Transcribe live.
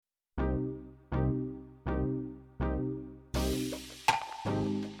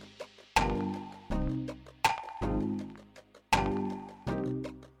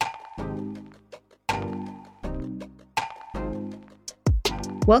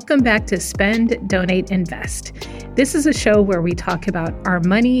Welcome back to Spend, Donate, Invest. This is a show where we talk about our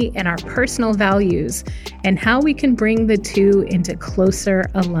money and our personal values and how we can bring the two into closer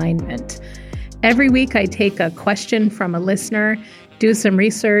alignment. Every week, I take a question from a listener, do some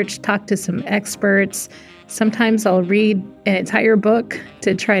research, talk to some experts. Sometimes I'll read an entire book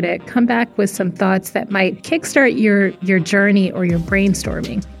to try to come back with some thoughts that might kickstart your journey or your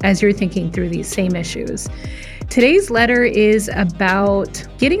brainstorming as you're thinking through these same issues. Today's letter is about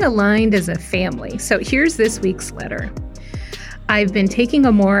getting aligned as a family. So here's this week's letter. I've been taking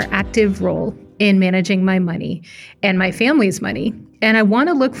a more active role in managing my money and my family's money, and I want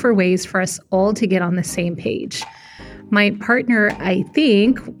to look for ways for us all to get on the same page. My partner, I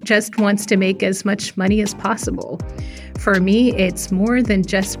think, just wants to make as much money as possible. For me, it's more than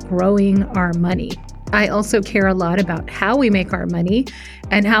just growing our money. I also care a lot about how we make our money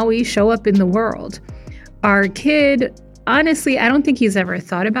and how we show up in the world. Our kid, honestly, I don't think he's ever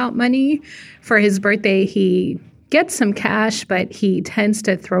thought about money. For his birthday, he gets some cash, but he tends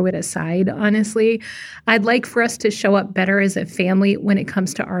to throw it aside, honestly. I'd like for us to show up better as a family when it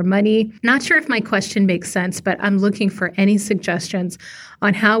comes to our money. Not sure if my question makes sense, but I'm looking for any suggestions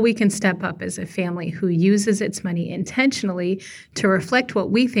on how we can step up as a family who uses its money intentionally to reflect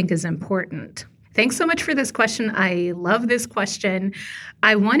what we think is important. Thanks so much for this question. I love this question.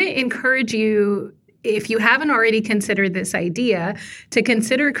 I want to encourage you, if you haven't already considered this idea, to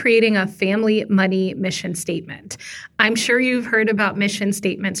consider creating a family money mission statement. I'm sure you've heard about mission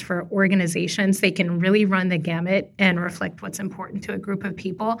statements for organizations. They can really run the gamut and reflect what's important to a group of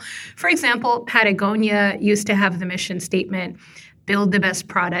people. For example, Patagonia used to have the mission statement, build the best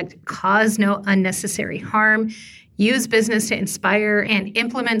product, cause no unnecessary harm, use business to inspire, and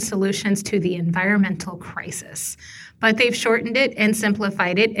implement solutions to the environmental crisis. But they've shortened it and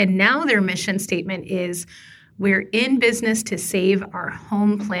simplified it, and now their mission statement is, we're in business to save our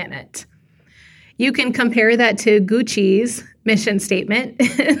home planet. You can compare that to Gucci's mission statement.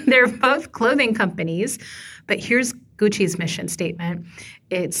 They're both clothing companies, but here's Gucci's mission statement.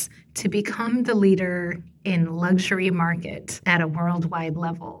 It's to become the leader in luxury market at a worldwide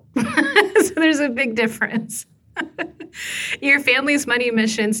level. So there's a big difference. Your family's money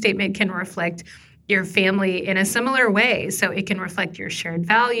mission statement can reflect your family in a similar way. So it can reflect your shared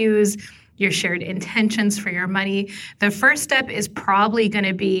values, your shared intentions for your money. The first step is probably going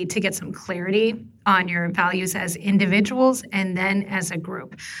to be to get some clarity on your values as individuals and then as a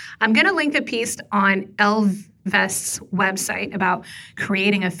group. I'm going to link a piece on Ellevest's website about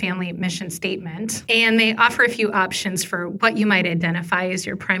creating a family mission statement. And they offer a few options for what you might identify as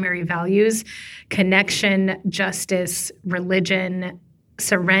your primary values: connection, justice, religion,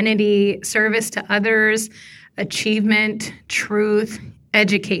 serenity, service to others, achievement, truth,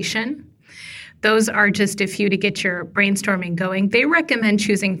 education. Those are just a few to get your brainstorming going. They recommend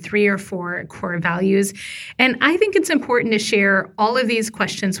choosing 3 or 4 core values. And I think it's important to share all of these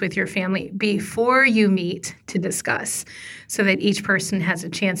questions with your family before you meet to discuss, so that each person has a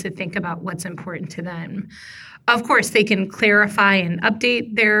chance to think about what's important to them. Of course, they can clarify and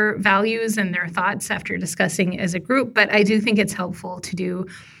update their values and their thoughts after discussing as a group, but I do think it's helpful to do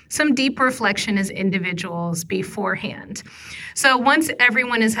some deep reflection as individuals beforehand. So once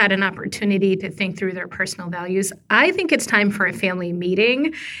everyone has had an opportunity to think through their personal values, I think it's time for a family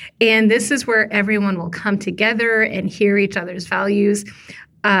meeting. And this is where everyone will come together and hear each other's values.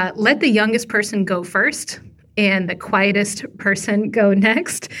 Let the youngest person go first and the quietest person go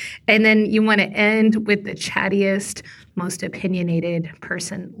next. And then you want to end with the chattiest, most opinionated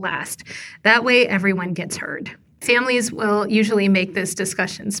person last. That way, everyone gets heard. Families will usually make this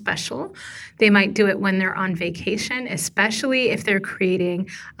discussion special. They might do it when they're on vacation, especially if they're creating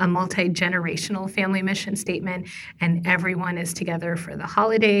a multi-generational family mission statement and everyone is together for the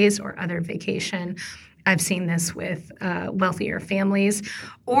holidays or other vacation. I've seen this with wealthier families.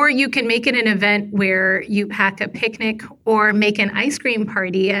 Or you can make it an event where you pack a picnic or make an ice cream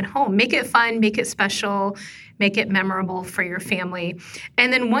party at home. Make it fun, make it special, make it memorable for your family.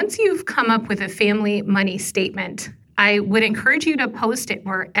 And then once you've come up with a family money statement, I would encourage you to post it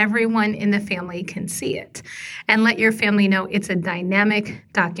where everyone in the family can see it and let your family know it's a dynamic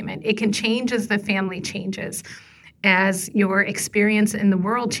document. It can change as the family changes, as your experience in the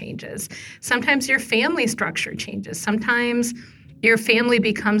world changes. Sometimes your family structure changes. Sometimes your family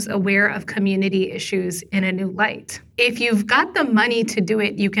becomes aware of community issues in a new light. If you've got the money to do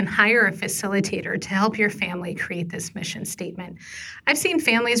it, you can hire a facilitator to help your family create this mission statement. I've seen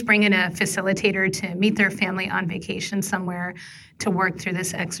families bring in a facilitator to meet their family on vacation somewhere to work through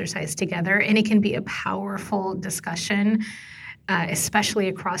this exercise together, and it can be a powerful discussion. especially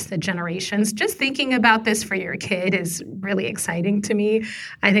across the generations. Just thinking about this for your kid is really exciting to me.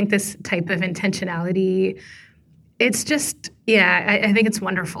 I think this type of intentionality, it's just, I think it's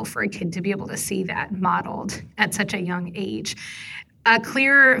wonderful for a kid to be able to see that modeled at such a young age. A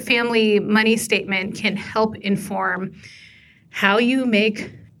clear family money statement can help inform how you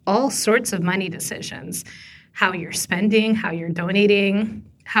make all sorts of money decisions, how you're spending, how you're donating,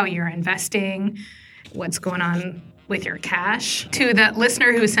 how you're investing, what's going on with your cash. To the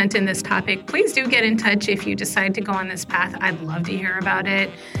listener who sent in this topic, please do get in touch if you decide to go on this path. I'd love to hear about it.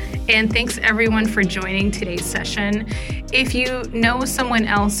 And thanks everyone for joining today's session. If you know someone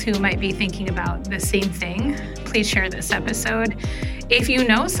else who might be thinking about the same thing, please share this episode. If you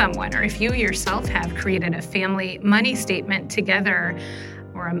know someone, or if you yourself have created a family money statement together,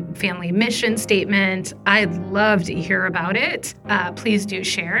 or a family mission statement, I'd love to hear about it. Please do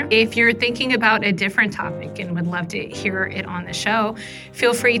share. If you're thinking about a different topic and would love to hear it on the show,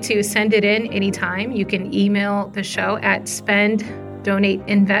 feel free to send it in anytime. You can email the show at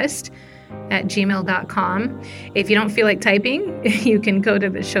spenddonateInvest@gmail.com. If you don't feel like typing, you can go to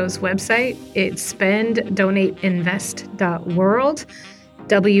the show's website. It's spenddonateInvest.world,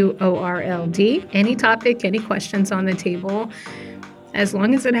 WORLD. Any topic, any questions on the table, as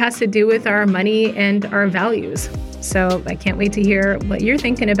long as it has to do with our money and our values. So I can't wait to hear what you're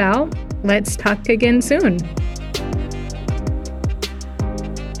thinking about. Let's talk again soon.